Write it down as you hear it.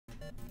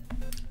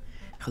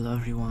Hello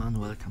everyone,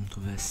 welcome to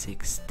the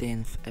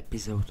 16th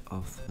episode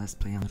of Let's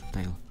Play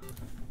Undertale.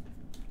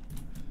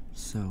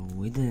 So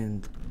we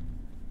didn't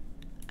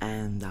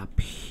end up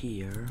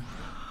here,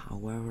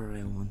 however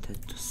I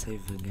wanted to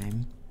save the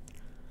game.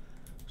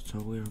 So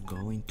we're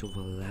going to the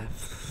left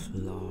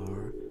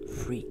floor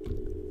 3.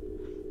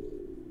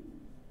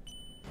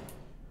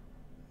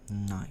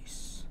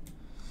 Nice.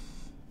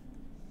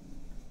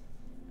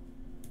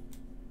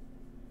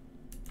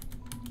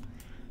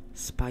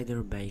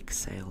 Spider bake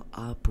sale.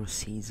 All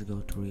proceeds go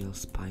to real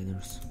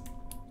spiders.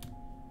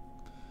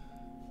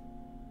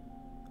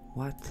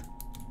 What?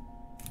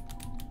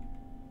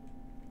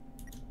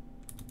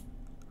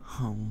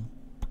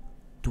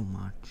 Too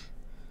much.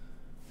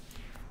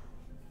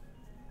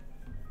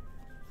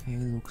 It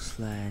looks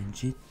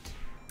legit.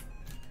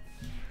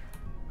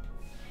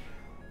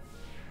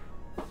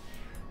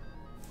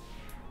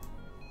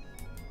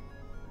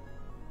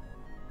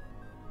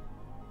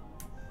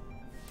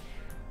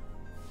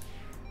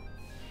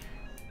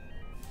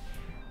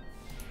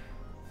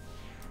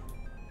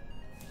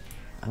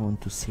 I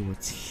want to see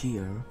what's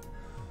here.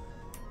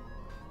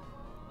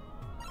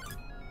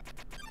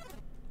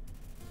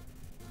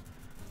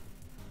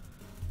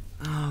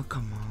 Oh,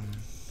 come on.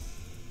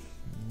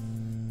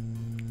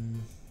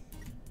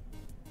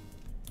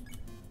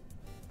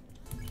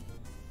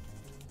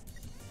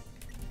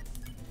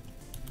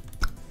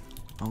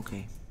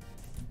 Okay.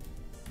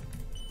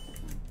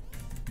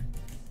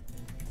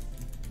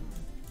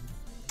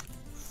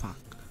 Fuck.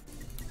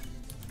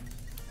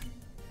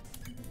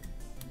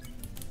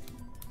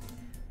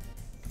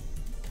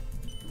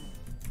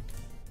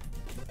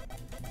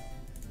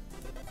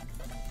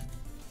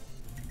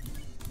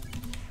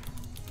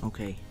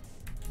 Okay.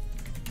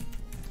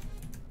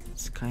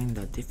 It's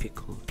kinda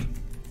difficult.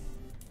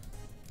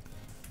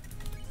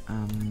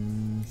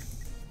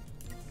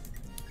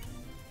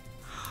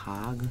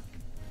 Hug.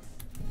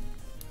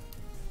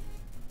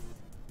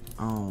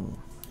 Oh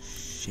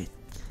shit.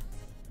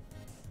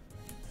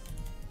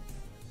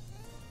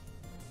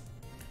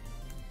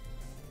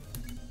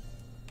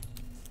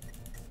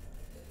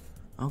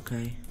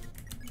 Okay.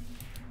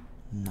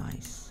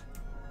 Nice.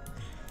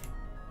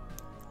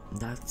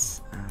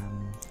 That's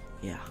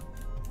yeah.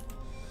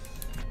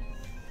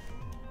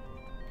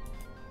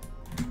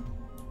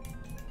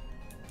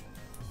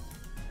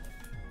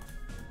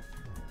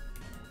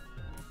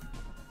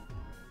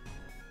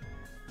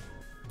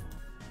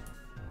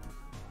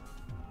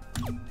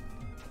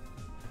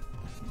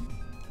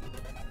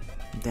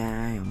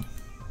 Damn.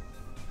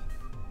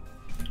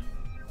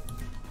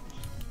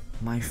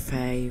 My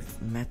fave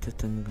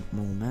Mettaton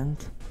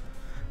moment,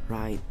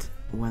 right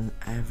when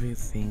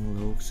everything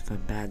looks the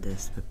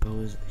baddest,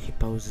 he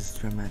poses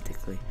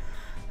dramatically,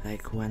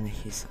 like when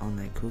he's on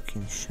a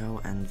cooking show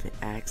and the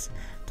eggs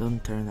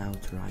don't turn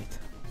out right.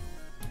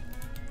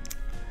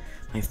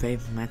 My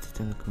fave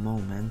Mettaton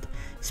moment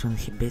is when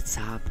he beats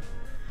up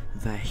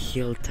the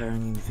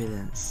heel-turning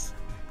villains,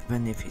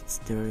 even if it's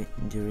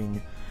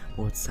during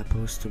what's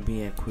supposed to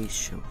be a quiz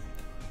show.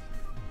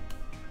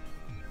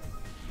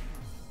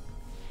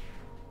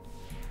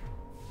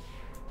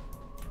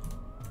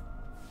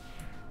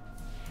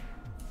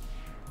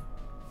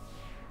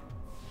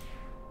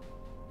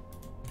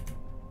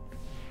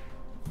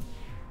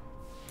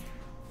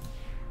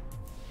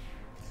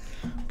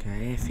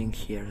 Okay, I think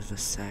here's the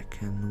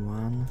second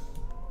one.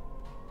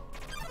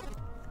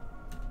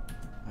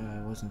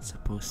 I wasn't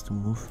supposed to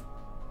move.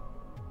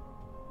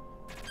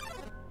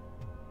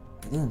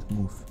 I didn't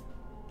move.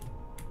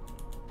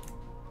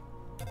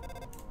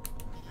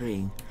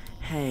 Ring.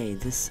 Hey,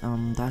 this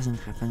doesn't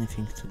have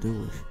anything to do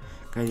with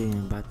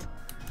guiding, but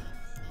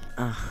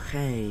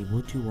hey,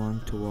 would you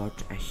want to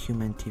watch a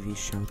human TV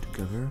show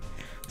together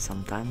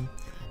sometime?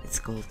 It's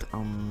called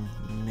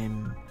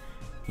Meow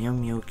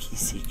Meow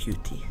Kissy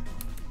Cutie.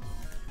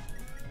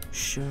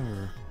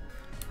 Sure.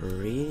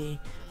 Really?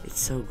 It's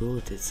so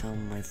good. It's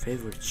my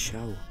favorite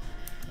show.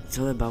 It's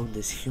all about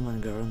this human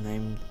girl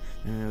named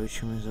which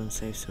humans don't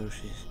say, so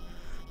she's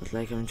but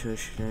like eventually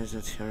she realizes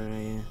that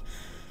her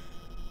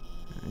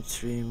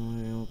it's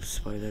really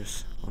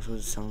spiders. Also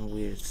it sounds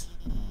weird.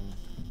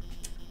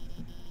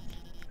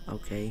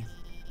 Okay.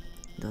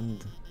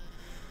 Don't.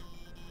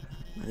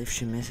 But if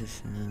she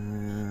misses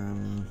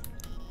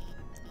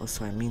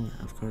also, I mean,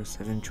 of course,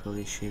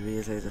 eventually she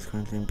realizes that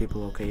currently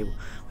people okay,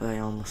 but I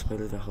almost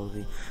spoiled the whole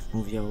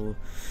movie.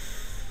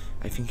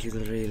 I think you'll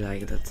really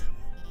like that.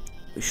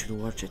 We should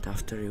watch it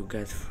after you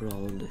get through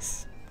all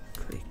this.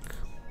 Click.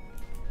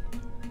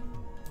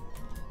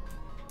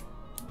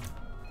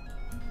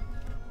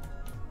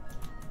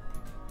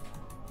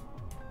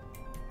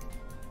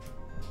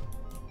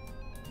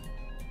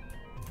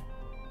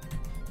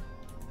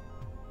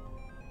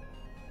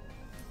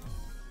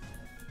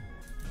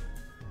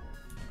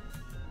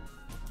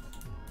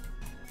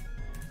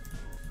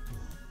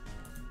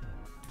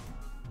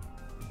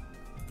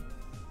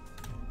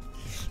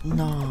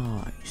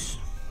 Nice.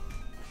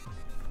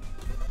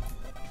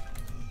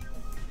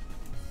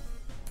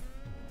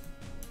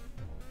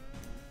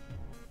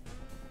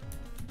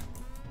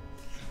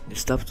 You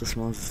stop to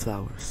smell the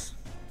flowers.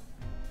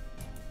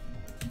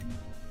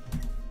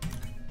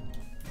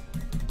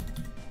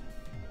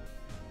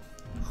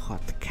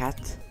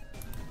 cat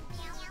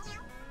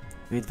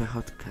with the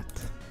hot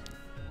cat.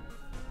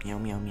 Meow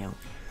meow meow.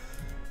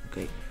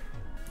 Okay.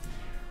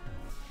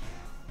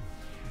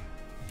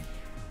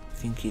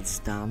 Think it's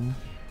done.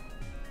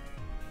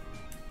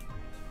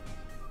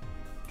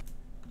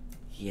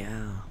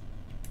 Yeah.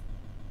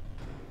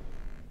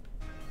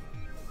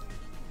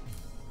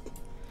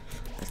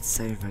 Let's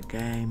save a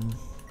game.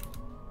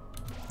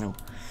 No.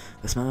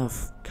 The smell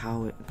of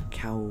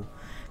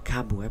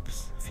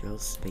cobwebs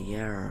fills the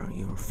air.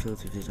 You're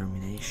filled with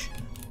determination.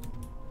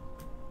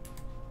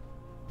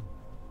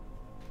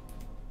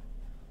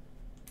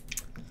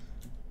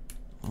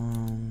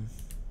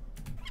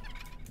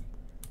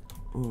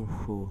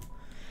 Ooh.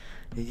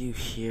 Did you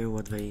hear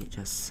what they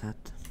just said?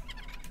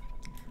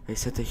 They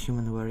said a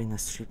human wearing a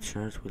striped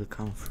shirt will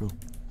come through.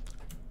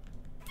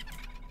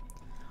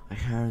 I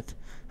heard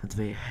that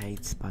they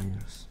hate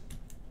spiders.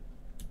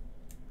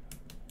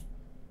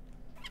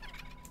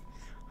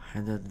 I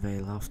heard that they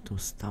love to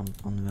stomp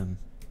on them.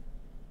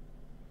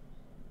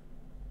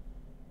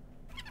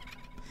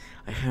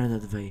 I heard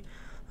that they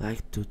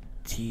like to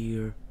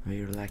tear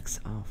their legs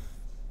off.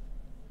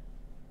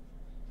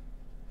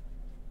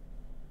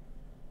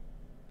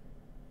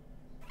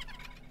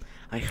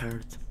 I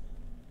heard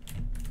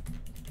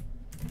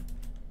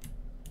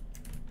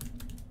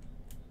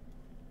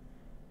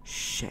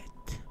shit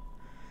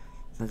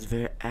that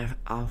they're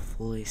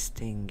awfully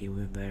stingy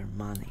with their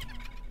money.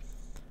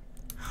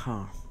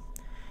 Huh.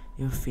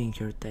 You think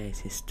your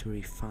taste is too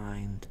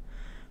refined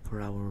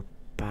for our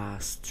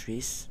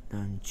pastries,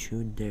 don't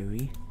you,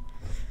 Derry?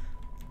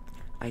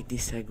 I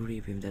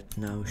disagree with that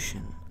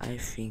notion. I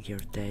think your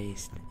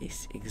taste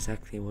is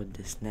exactly what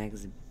this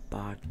next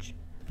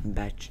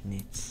batch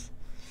needs.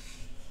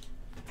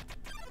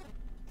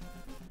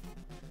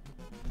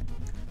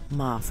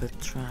 Muffet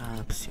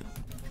traps you.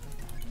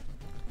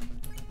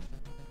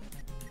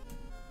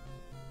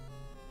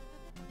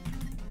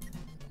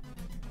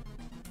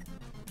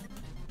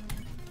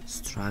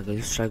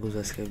 Struggle to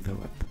escape the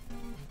web.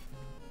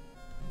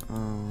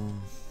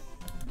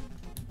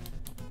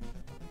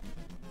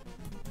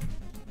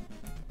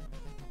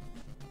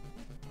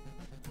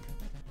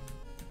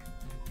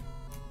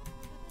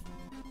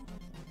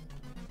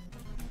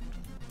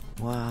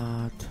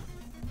 What?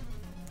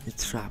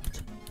 It's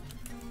trapped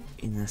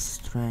in a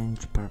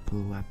strange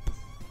purple web.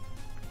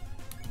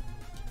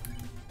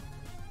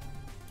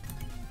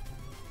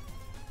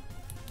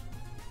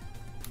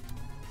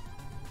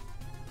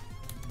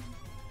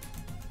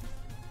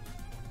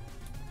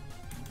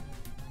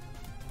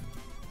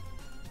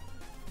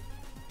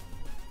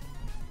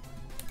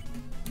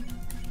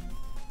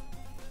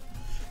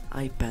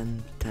 I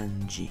pen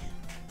 10G.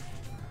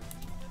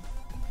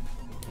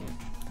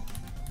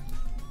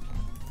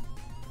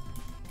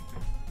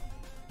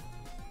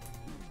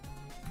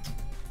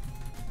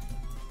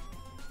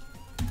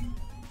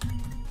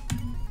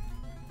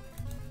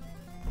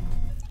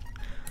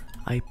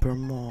 I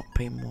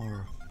pay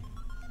more.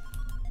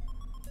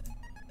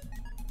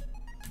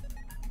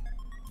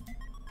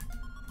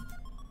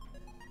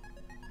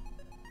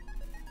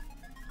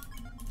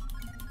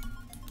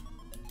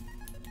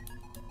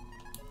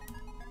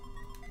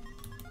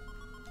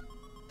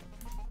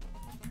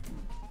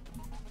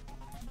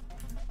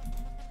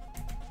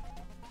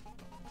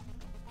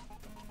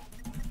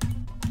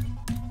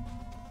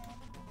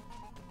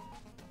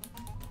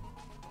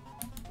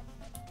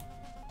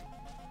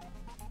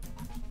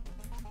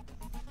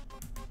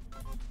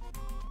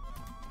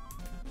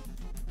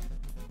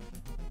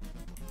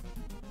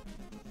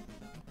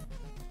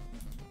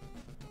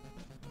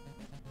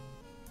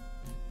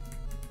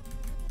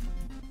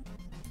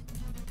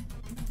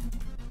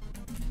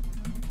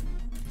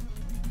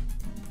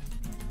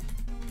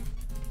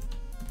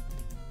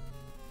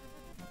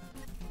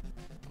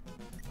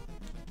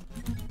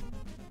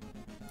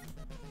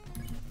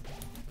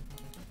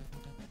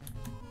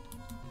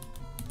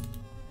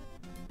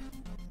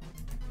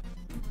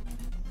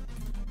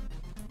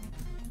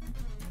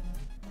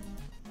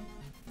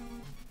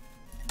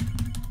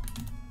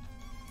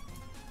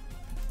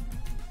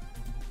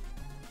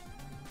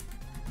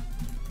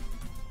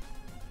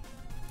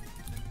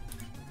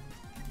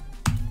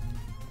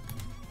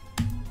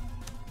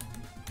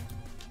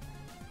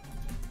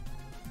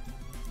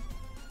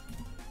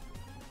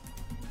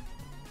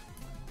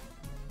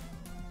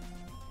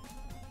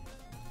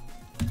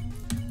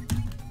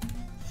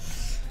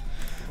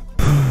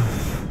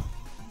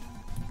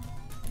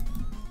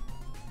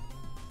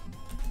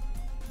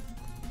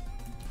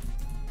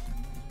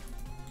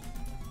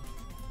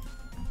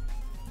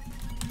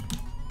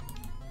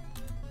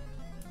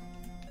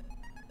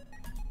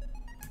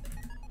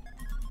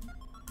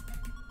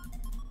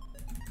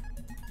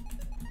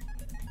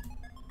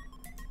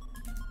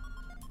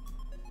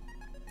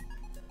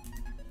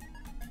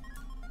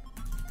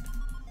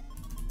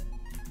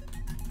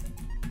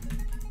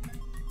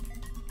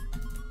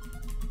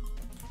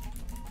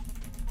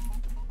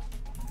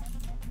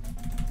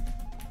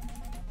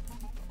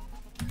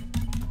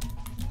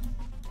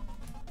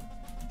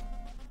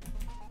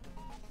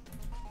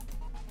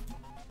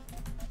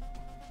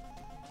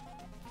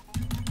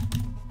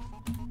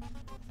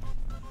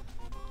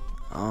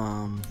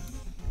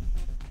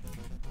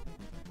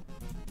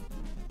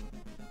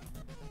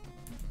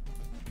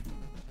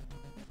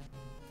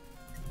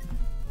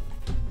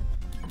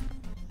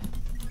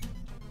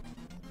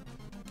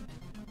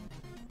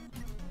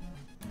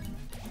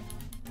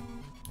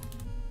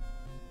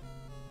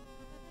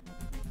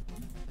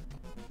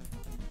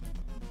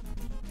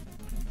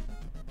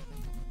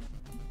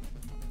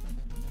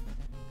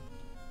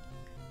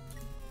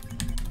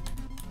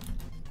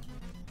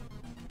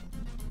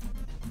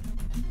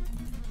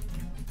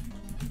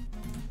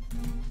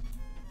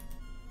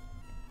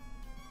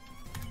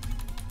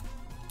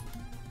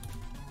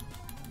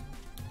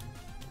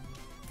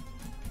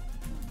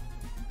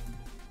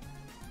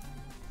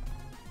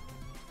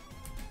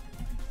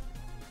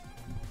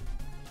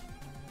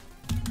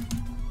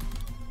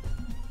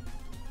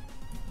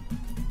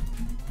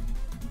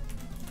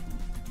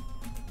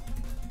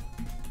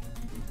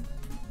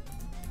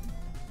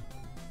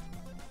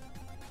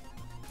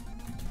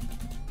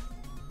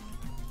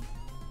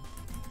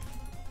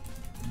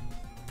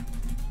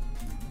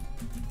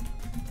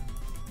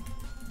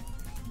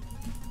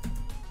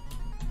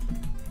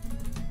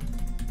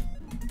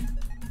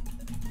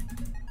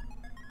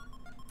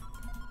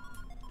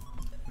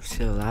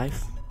 still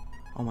alive?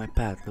 Oh, my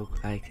pet,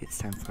 look like it's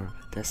time for a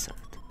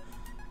dessert.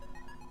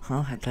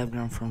 Huh? A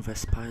telegram from the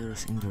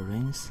spiders in the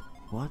ruins?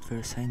 What?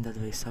 They're saying that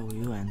they saw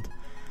you, and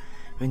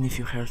even if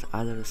you hurt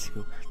others,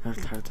 you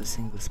never hurt a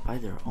single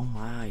spider. Oh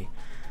my!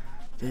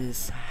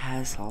 This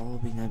has all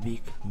been a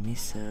big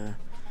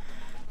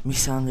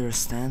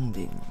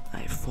misunderstanding.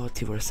 I thought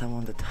you were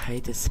someone that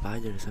hated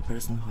spiders, a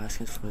person who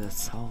asked for that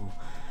soul.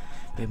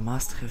 They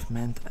must have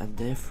meant a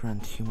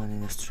different human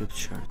in a striped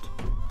shirt.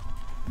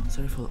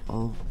 Sorry for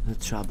all the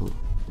trouble.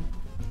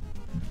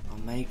 I'll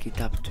make it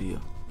up to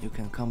you. You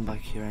can come back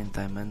here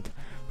anytime and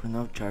for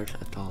no charge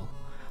at all.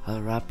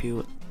 I'll wrap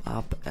you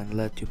up and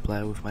let you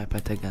play with my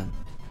pet again.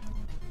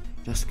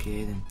 Just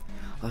kidding.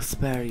 I'll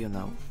spare you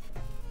now.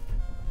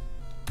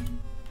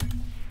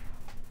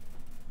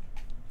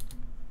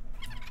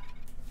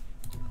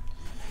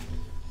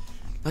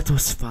 That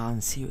was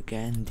fun. See you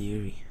again,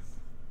 dearie.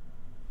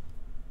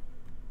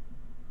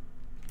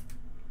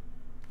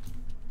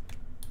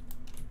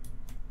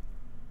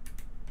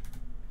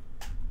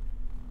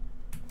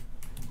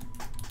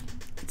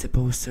 It's a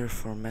poster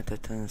for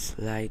Mettaton's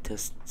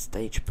latest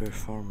stage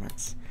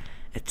performance,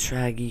 a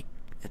tragic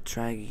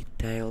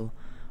tale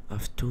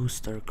of two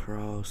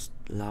star-crossed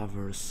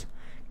lovers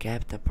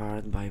kept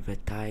apart by the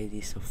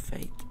tides of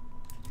fate.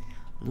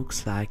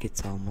 Looks like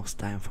it's almost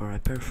time for a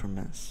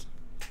performance.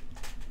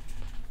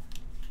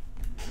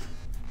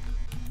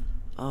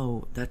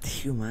 Oh, that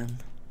human.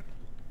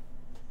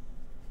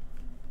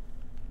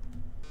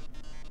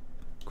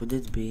 Could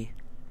it be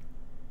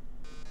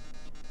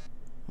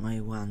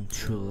my one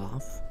true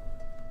love?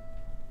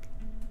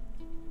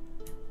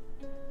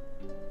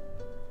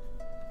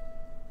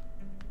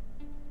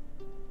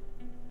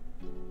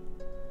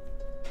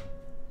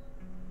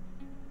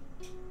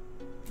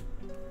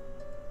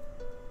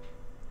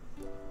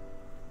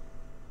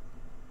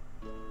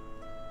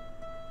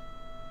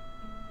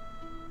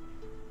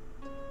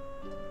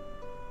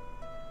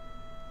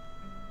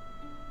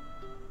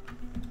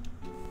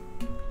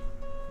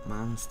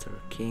 Monster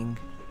King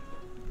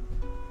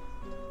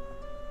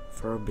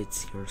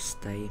forbids your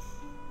stay.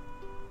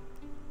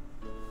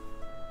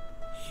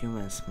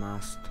 Humans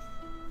must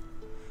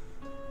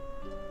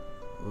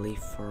live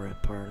far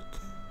apart,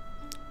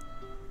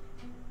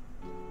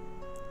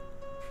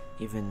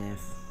 even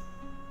if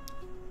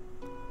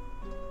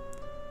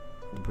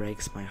it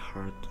breaks my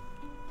heart.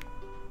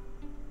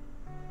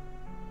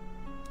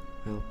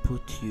 I'll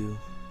put you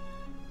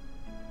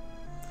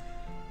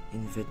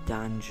in the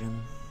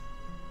dungeon.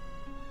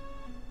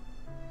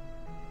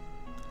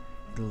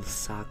 It'll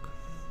suck,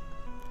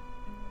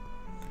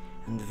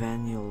 and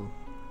then you'll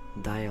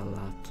die a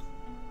lot.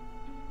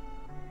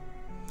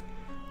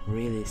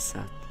 Really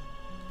sad.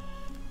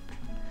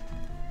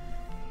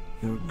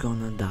 You're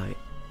gonna die.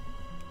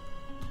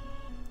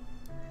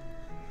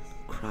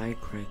 Cry,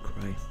 cry,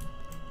 cry.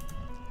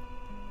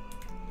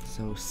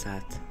 So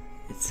sad.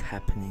 It's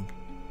happening.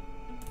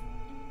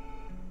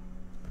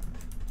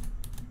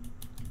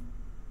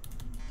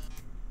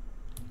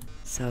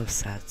 So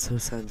sad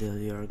that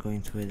you are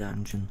going to a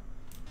dungeon.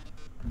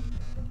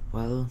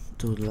 Well,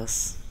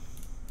 toodless.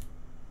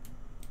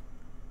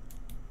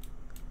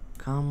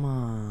 Come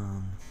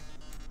on.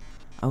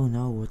 Oh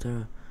no,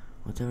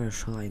 whatever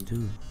shall I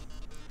do?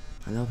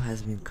 My love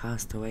has been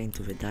cast away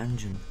into the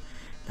dungeon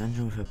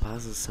with a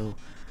puzzle so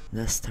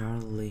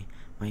dastardly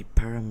my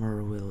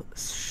paramour will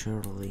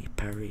surely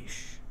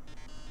perish.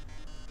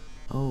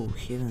 Oh,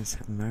 heavens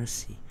have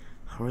mercy,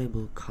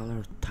 horrible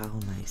colored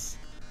tile-maze.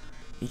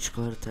 Each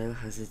colored tile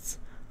has its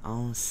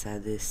own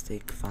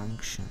sadistic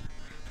function.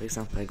 For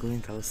example, a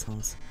green tile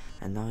sounds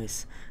a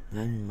noise,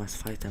 then you must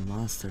fight a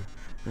monster.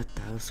 Red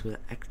tiles will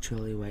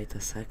actually wait a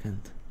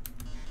second.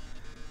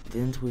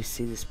 Didn't we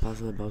see this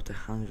puzzle about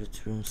 100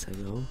 rooms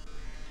ago?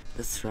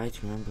 That's right,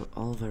 you remember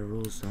all the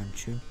rules,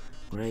 don't you?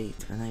 Great,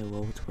 then I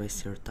won't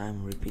waste your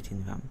time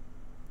repeating them.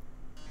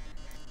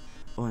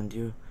 Oh, and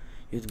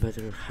you'd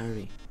better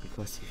hurry,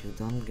 because if you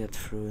don't get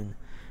through in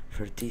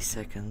 30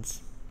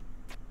 seconds,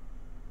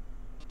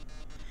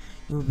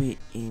 you'll be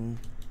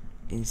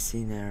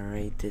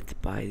incinerated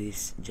by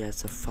these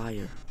jets of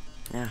fire.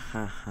 Ha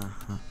ha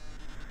ha.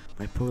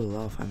 My poor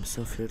love, I'm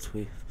so filled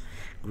with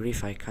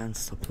grief I can't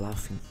stop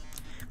laughing.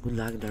 Good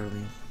luck,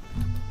 darling.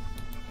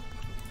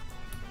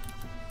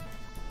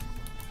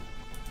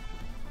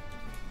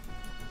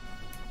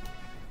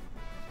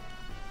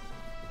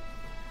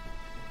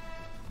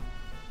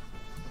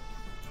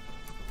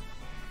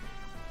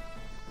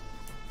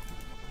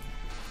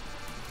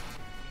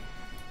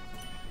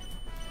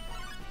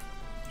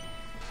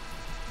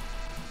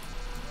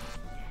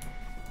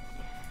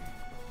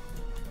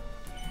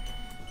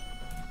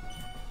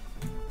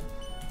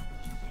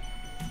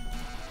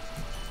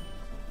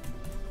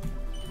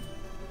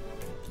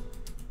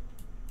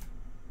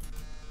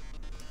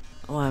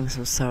 Oh, I'm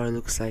so sorry,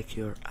 looks like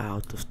you're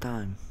out of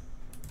time.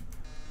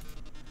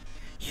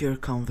 Here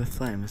come the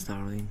flames,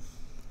 darling.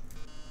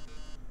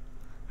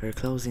 We're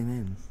closing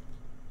in.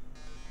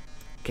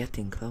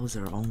 Getting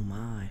closer, oh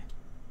my.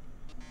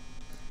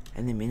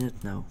 Any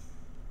minute now.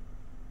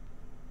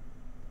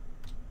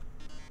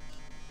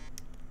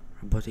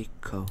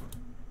 Robotico.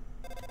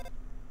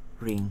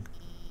 Ring.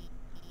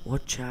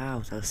 Watch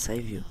out, I'll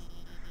save you.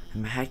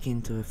 I'm hacking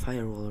into a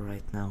firewall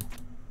right now.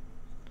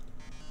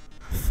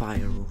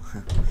 Firewall.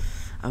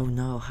 Oh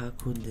no, how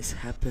could this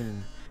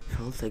happen?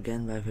 Fooled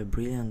again by the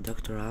brilliant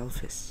Dr.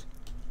 Alphys.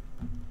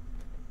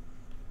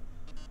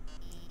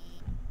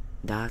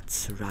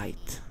 That's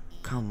right.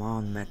 Come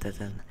on,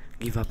 Mettaton.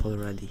 Give up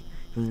already.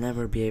 You'll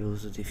never be able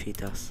to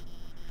defeat us.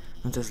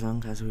 Not as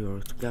long as we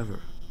work together.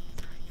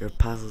 Your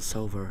puzzle's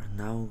over.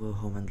 Now go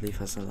home and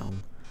leave us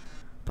alone.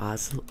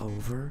 Puzzle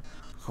over?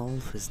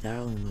 Alphys,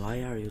 darling,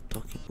 why are you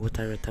talking? What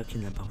are you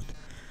talking about?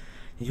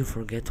 Did you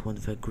forget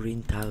what the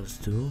green tiles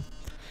do?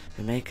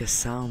 They make a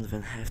sound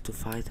when have to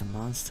fight a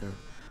monster.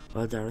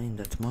 Well, darling,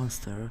 that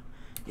monster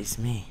is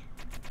me.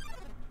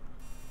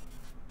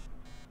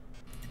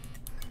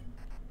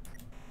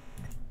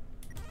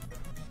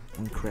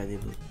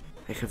 Incredible.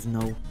 I have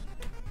no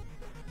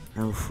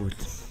food.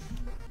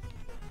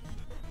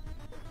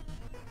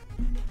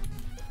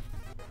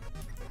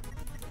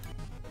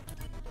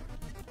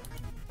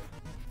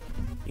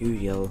 You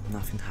yell,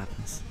 nothing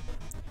happens.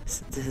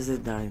 This is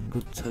it, darling.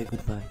 Say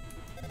goodbye.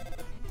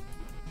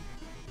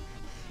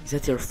 Is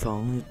that your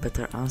phone? You'd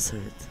better answer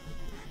it.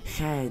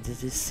 Hey,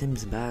 this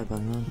seems bad, but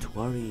don't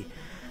worry.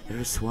 There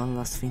is one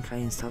last thing I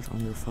installed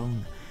on your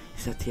phone.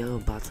 Is that yellow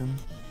button?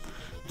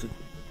 To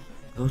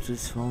go to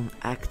this phone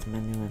act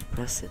menu and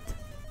press it.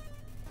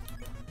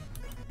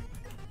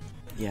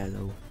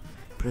 Yellow.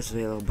 Press the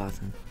yellow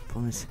button.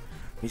 Phone is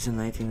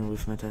resonating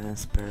with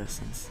Mettaton's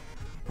presence.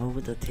 How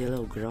would that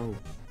yellow grow?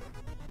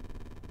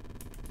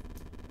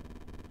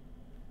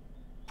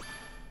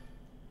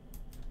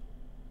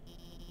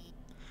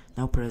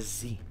 Now press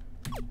Z.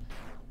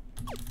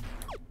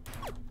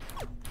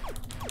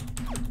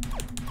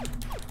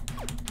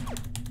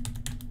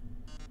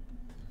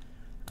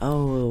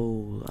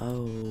 Oh,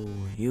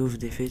 you've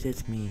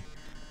defeated me.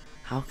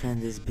 How can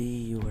this be?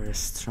 You were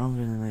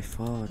stronger than I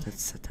thought,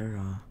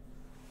 etc.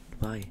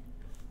 Goodbye.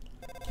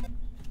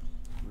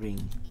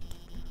 Ring.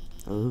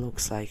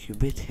 Looks like you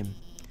beat him.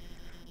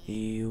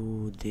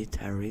 You did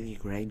a really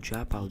great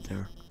job out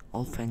there.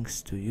 All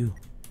thanks to you.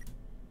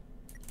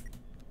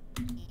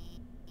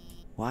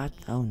 What?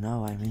 Oh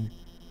no, I mean,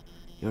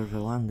 you're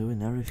the one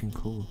doing everything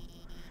cool.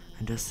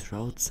 I just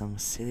wrote some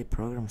silly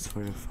programs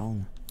for your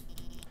phone.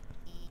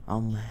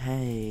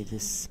 Hey,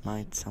 this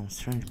might sound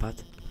strange,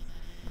 but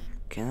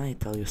can I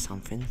tell you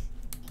something?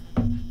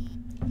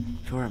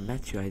 Before I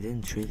met you, I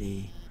didn't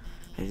really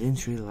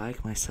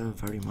like myself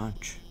very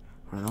much.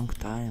 For a long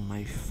time,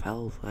 I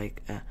felt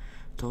like a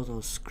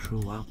total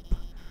screw up.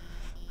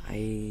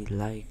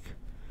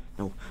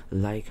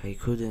 Like I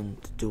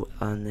couldn't do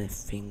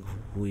anything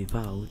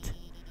without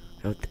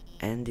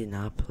ending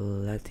up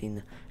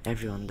letting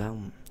everyone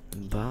down.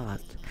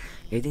 But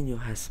getting you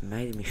has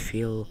made me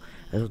feel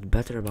a lot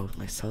better about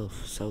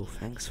myself, so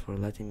thanks for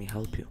letting me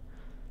help you.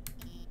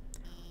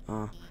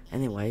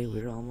 Anyway,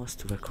 we're almost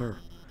to the core.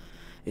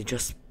 It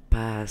just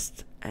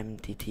passed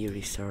MTT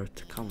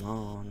research. Come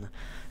on,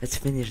 let's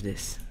finish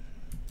this.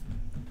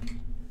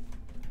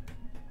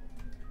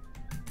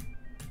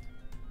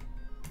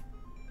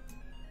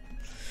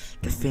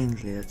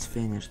 Definitely, let's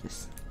finish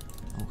this.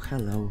 Oh,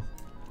 hello.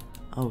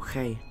 Oh,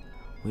 hey.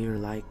 We're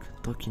like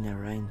taking a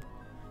rain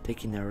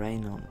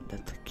on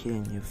that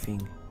killing you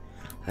thing.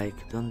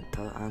 Like, don't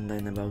tell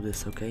Undyne about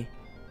this, okay?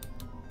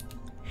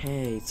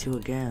 Hey, it's you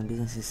again.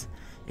 Business is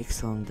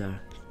excellent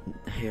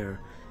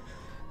here.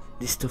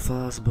 These two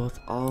fellas bought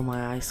all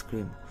my ice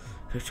cream.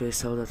 Actually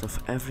sold out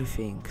of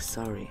everything.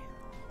 Sorry.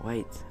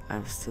 Wait,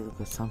 I've still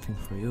got something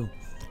for you.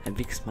 A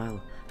big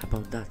smile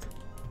about that.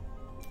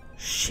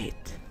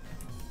 Shit.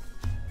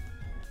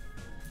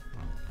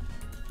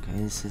 Okay,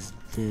 this is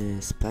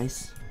this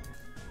place.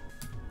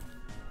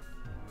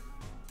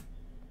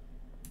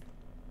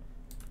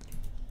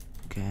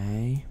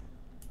 Okay.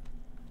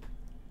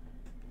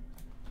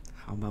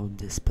 How about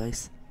this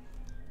place?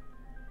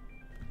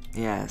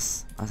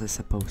 Yes, as I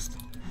supposed.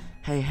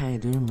 Hey,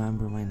 do you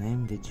remember my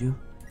name, did you?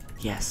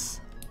 Yes.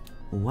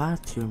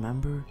 What, you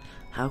remember?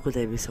 How could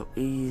I be so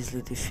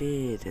easily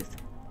defeated?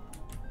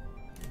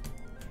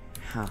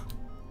 Huh.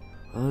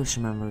 Always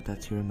remember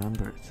that you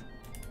remembered.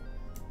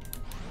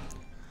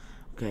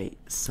 Okay,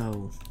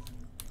 so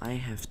I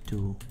have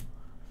to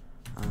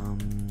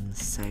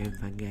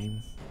save the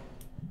game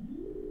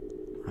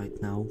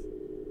right now.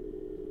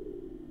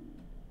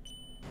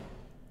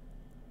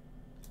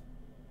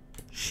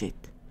 Shit.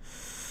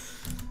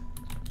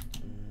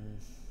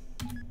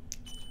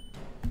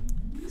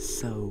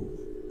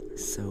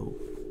 So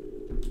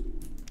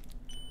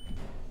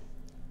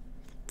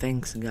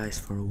thanks guys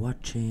for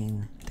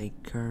watching.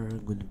 Take care,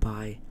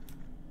 goodbye,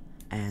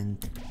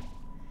 and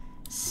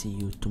see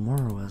you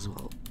tomorrow as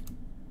well.